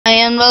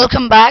and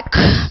welcome back.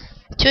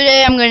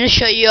 Today I'm going to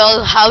show you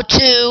all how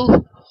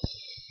to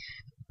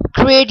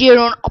create your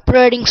own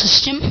operating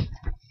system.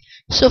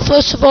 So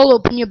first of all,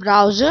 open your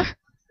browser.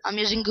 I'm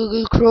using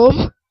Google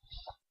Chrome.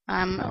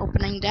 I'm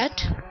opening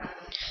that.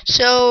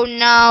 So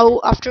now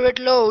after it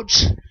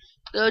loads,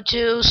 go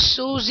to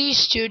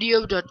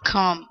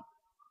susiestudio.com.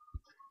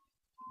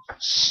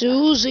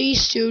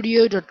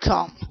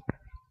 susiestudio.com.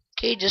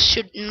 Okay, this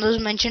is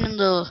mentioned in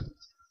the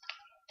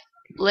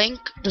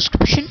link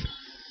description.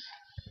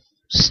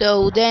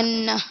 So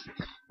then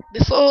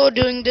before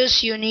doing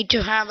this, you need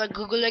to have a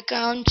Google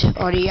account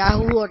or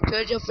Yahoo or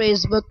Twitter,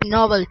 Facebook,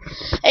 Novel.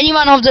 Any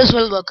one of this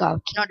will work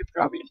out, not a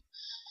problem.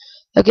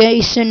 Okay,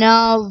 so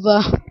now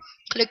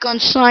click on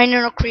sign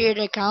in or create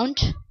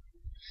account.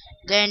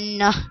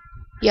 Then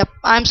yep,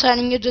 I'm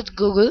signing it with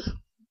Google.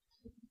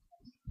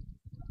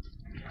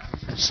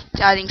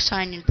 Starting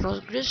sign in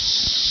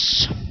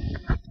progress.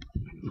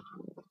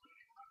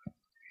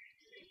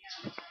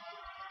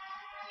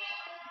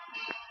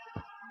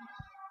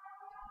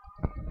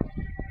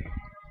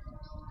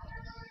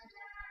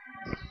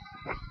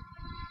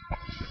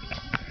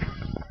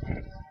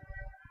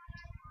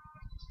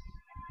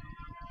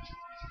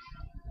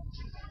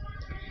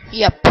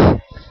 Yep,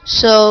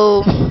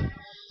 so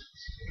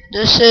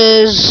this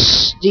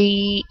is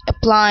the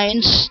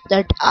appliance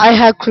that I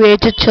have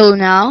created till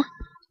now.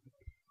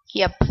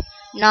 Yep,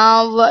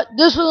 now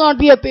this will not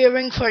be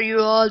appearing for you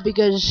all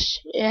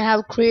because I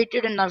have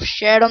created and I've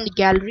shared on the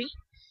gallery.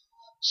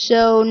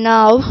 So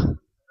now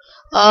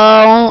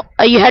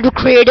you have to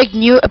create a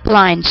new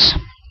appliance.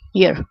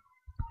 Here,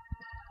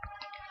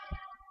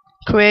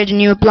 create a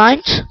new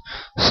appliance.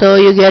 So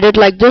you get it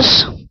like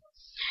this.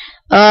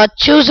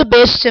 Choose a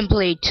base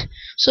template.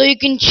 So you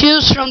can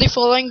choose from the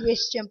following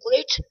base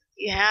template.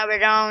 You have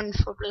around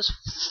 4 plus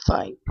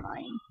 5, 9,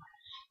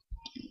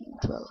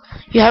 12.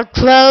 You have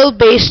 12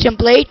 base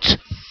templates.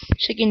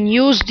 So you can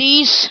use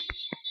these.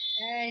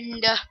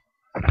 And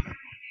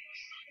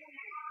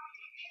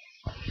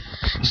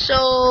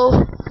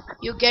so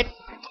you get.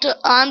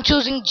 I'm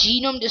choosing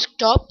Genome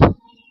Desktop.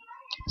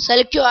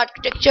 Select your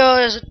architecture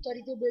as a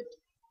 32-bit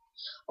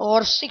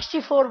or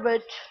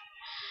 64-bit.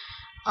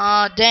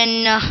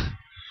 Then you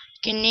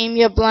can name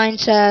your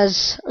appliance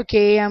as,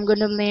 okay, I'm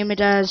gonna name it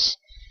as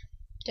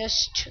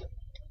test.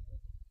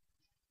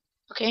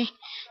 Okay,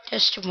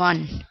 test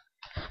 1.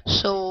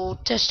 So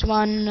test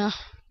 1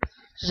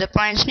 is the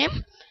appliance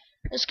name.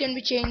 This can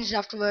be changed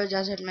afterwards,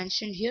 as I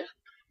mentioned here.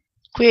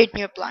 Create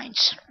new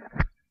appliance.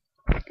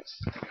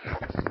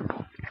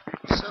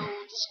 So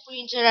the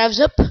screen arrives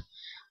up,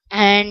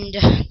 and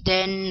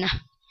then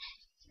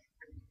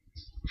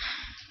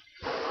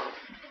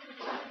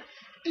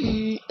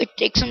it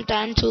takes some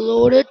time to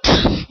load it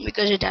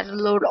because it has to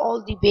load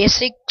all the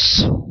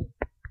basics.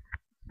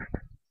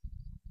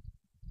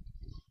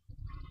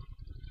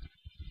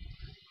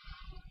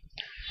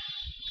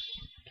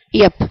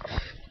 Yep,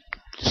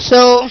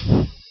 so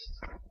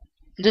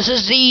this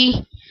is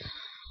the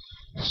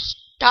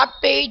start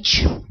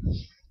page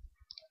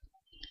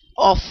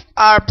of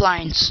our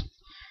appliance.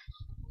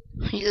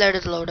 Let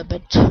it load a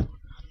bit.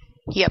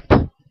 Yep,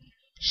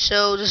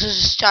 so this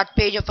is the start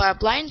page of our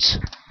appliance.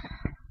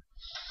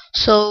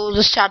 So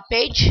the start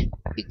page,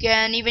 you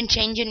can even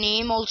change your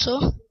name also,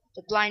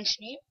 the appliance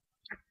name.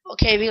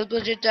 Okay, we'll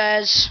put it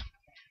as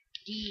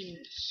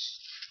Deans,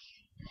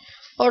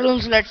 or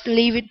else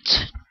leave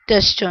it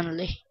test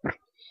only.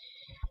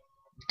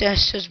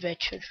 Test is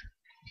better.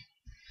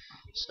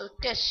 So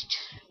test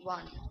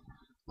 1.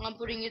 I'm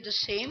putting it the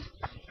same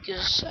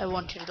because I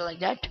wanted it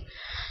like that.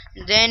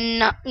 Then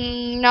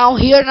now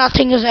here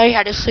nothing is. I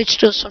had to switch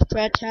to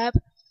software tab,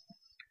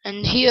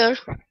 and here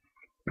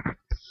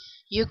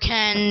you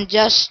can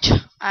just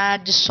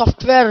add the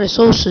software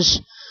resources.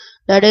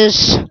 That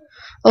is,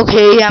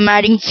 okay, I'm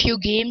adding few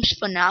games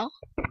for now.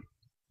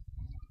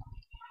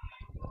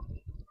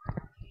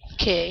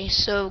 Okay,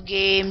 so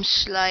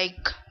games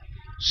like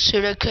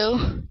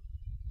Sudoku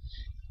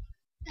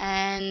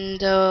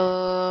and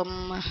or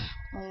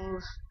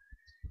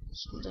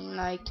something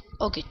like,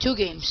 okay, 2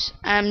 games.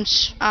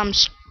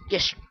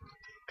 Yes,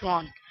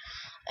 drawn.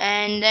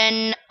 And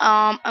then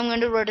I'm going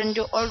to write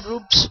into all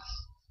groups.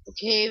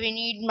 Okay, we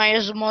need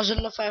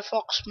Mozilla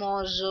Firefox,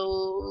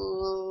 Mozilla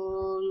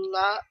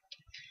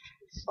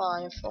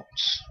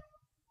Firefox,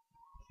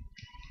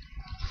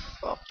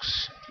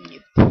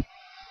 yep.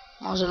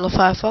 Mozilla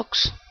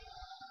Firefox.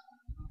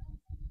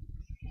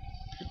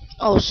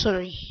 Oh,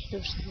 sorry, the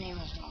name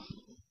is wrong.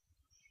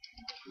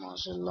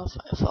 Mozilla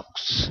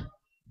Firefox.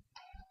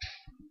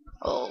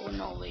 Oh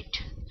no,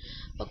 wait.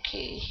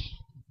 Okay,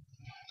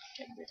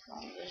 there's no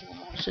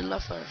Mozilla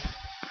Firefox.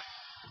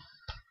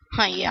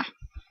 Yeah,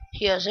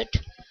 here's it.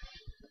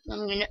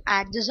 I'm going to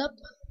add this up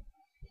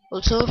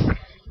also,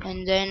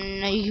 and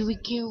then you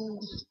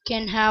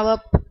can have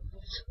a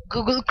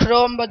Google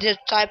Chrome, but the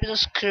type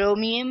is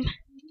Chromium.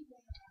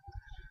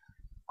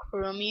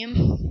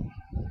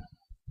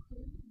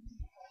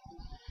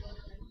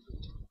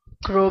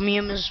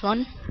 Chromium is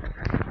one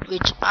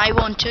which I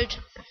wanted.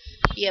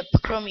 Yep,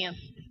 Chromium.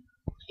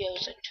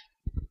 Here's it.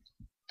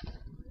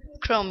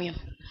 Chromium.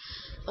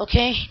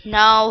 Okay,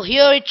 now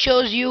here it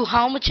shows you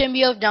how much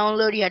MB of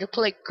download you have to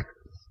click.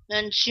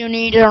 Once you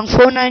need around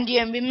 490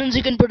 MB means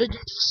you can put it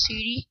into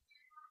CD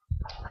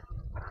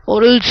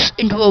or else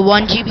into a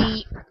 1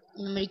 GB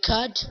memory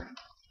card.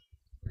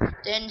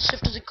 Then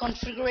shift to the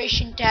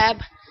configuration tab.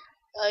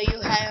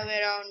 You have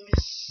around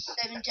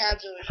 7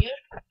 tabs over here.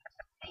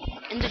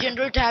 In the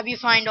general tab you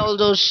find all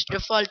those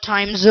default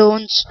time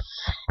zones,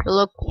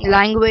 look,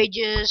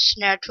 languages,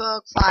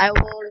 network,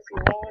 firewall if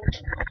you want,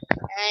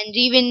 and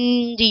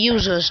even the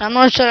users. I'm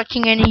not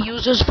selecting any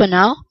users for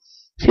now.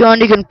 If you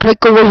want you can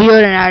click over here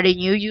and add a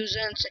new user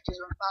and set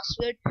your own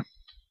password.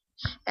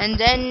 And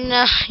then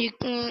you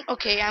can,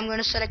 okay, I'm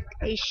gonna select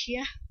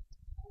Asia,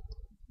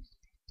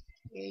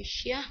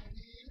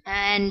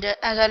 and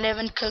as I live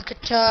in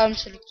Calcutta, I'm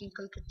selecting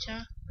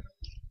Calcutta.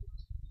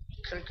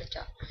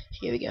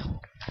 Here we go,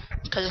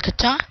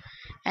 Calcutta,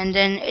 and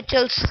then it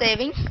tells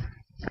saving.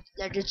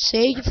 Let it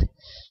save.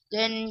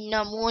 Then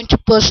now move into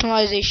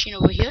personalization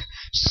over here.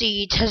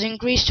 See, it has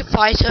increased to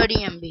 530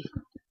 MB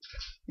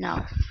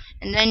now.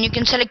 And then you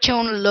can select your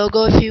own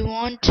logo if you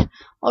want,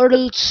 or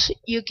else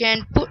you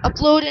can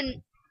upload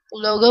a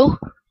logo,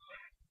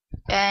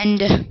 and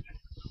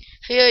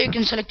here you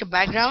can select a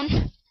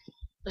background.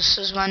 This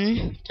is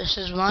one,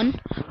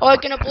 or you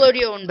can upload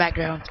your own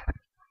background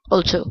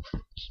also.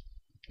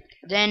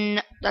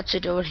 Then that's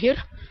it over here,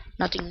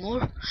 nothing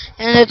more.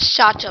 And let's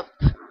start up.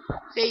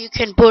 Okay, you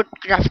can put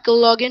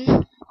graphical login,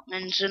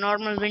 and it's a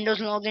normal Windows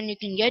login you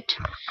can get,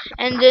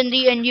 and then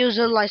the end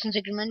user license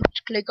agreement.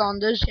 Click on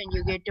this and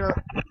you get a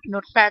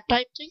notepad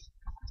type thing.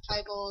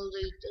 Type all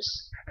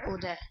this over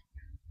there.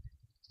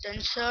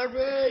 Then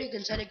server, you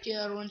can select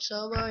your own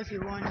server if you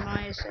want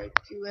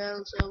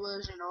MySQL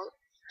servers and all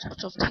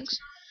sorts of things.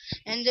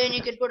 And then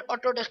you can put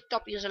auto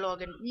desktop user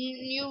login.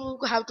 You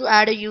have to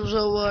add a user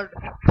over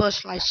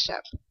personalized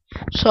tab.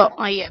 So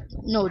yeah,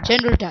 no,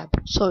 general tab.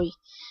 Sorry,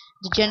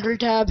 the general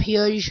tab.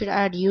 Here you should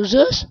add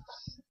users.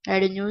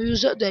 Add a new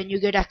user, then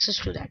you get access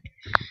to that.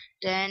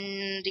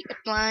 Then the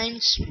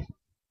appliance. You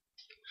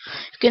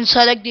can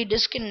select the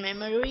disk and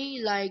memory.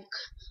 Like,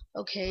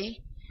 okay,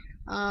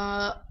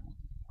 uh,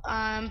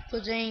 I'm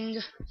putting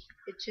it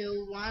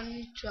to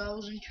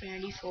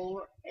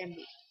 1024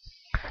 MB.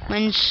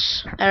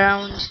 Means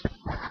around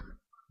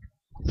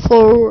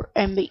 4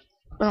 MB.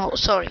 No,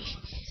 sorry,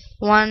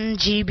 1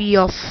 GB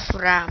of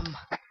RAM.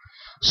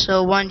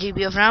 So 1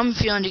 GB of RAM.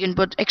 If you want, you can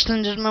put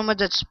extended memory.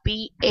 That's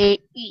PAE.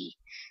 You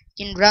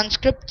can run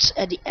scripts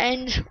at the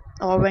end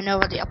or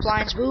whenever the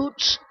appliance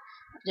boots.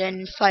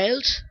 Then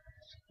files.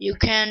 You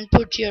can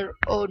put your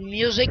own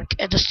music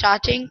at the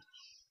starting,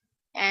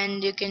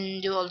 and you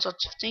can do all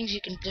sorts of things. You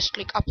can just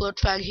click upload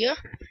file here.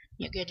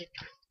 You get it.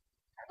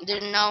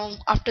 Then now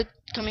after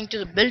coming to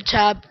the build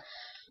tab,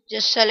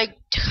 just select,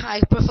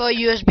 I prefer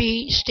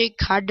USB stick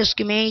hard disk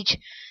image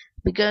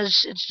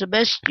because it's the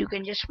best. You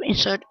can just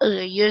insert a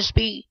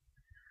USB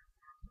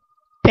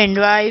pen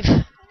drive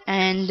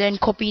and then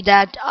copy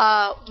that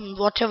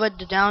whatever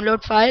the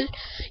download file,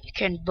 you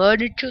can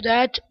burn it to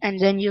that and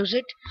then use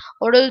it,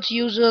 or else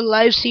use a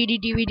live CD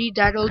DVD.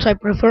 That also I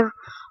prefer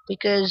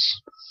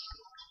because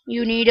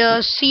you need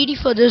a CD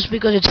for this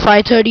because it's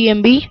 530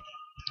 MB.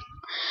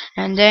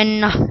 And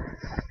then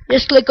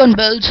just click on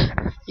build,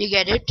 you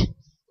get it.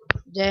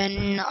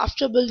 Then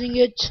after building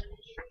it,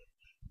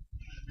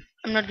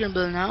 I'm not gonna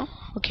build now.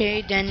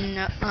 Okay, then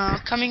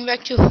coming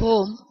back to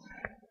home,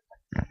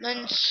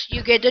 once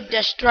you get the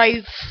disk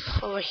drive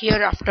over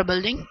here after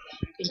building,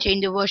 you can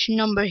change the version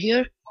number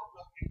here,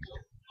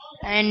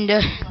 and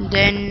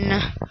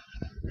then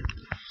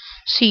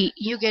see,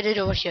 you get it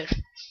over here.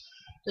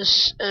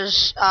 This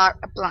is our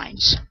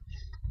appliance.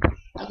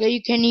 Okay,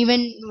 you can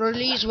even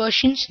release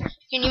versions.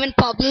 You can even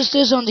publish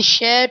this on the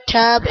share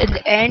tab in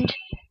the end.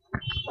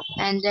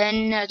 And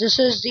then this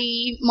is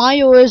the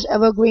my OS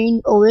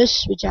Evergreen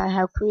OS which I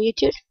have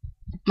created.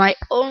 My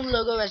own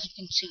logo, as you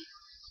can see.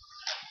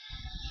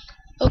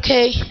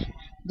 Okay,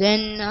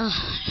 then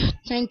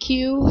thank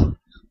you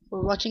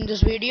for watching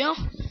this video.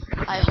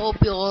 I hope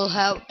you all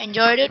have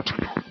enjoyed it.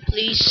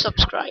 Please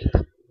subscribe.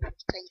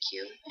 Thank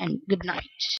you and good night.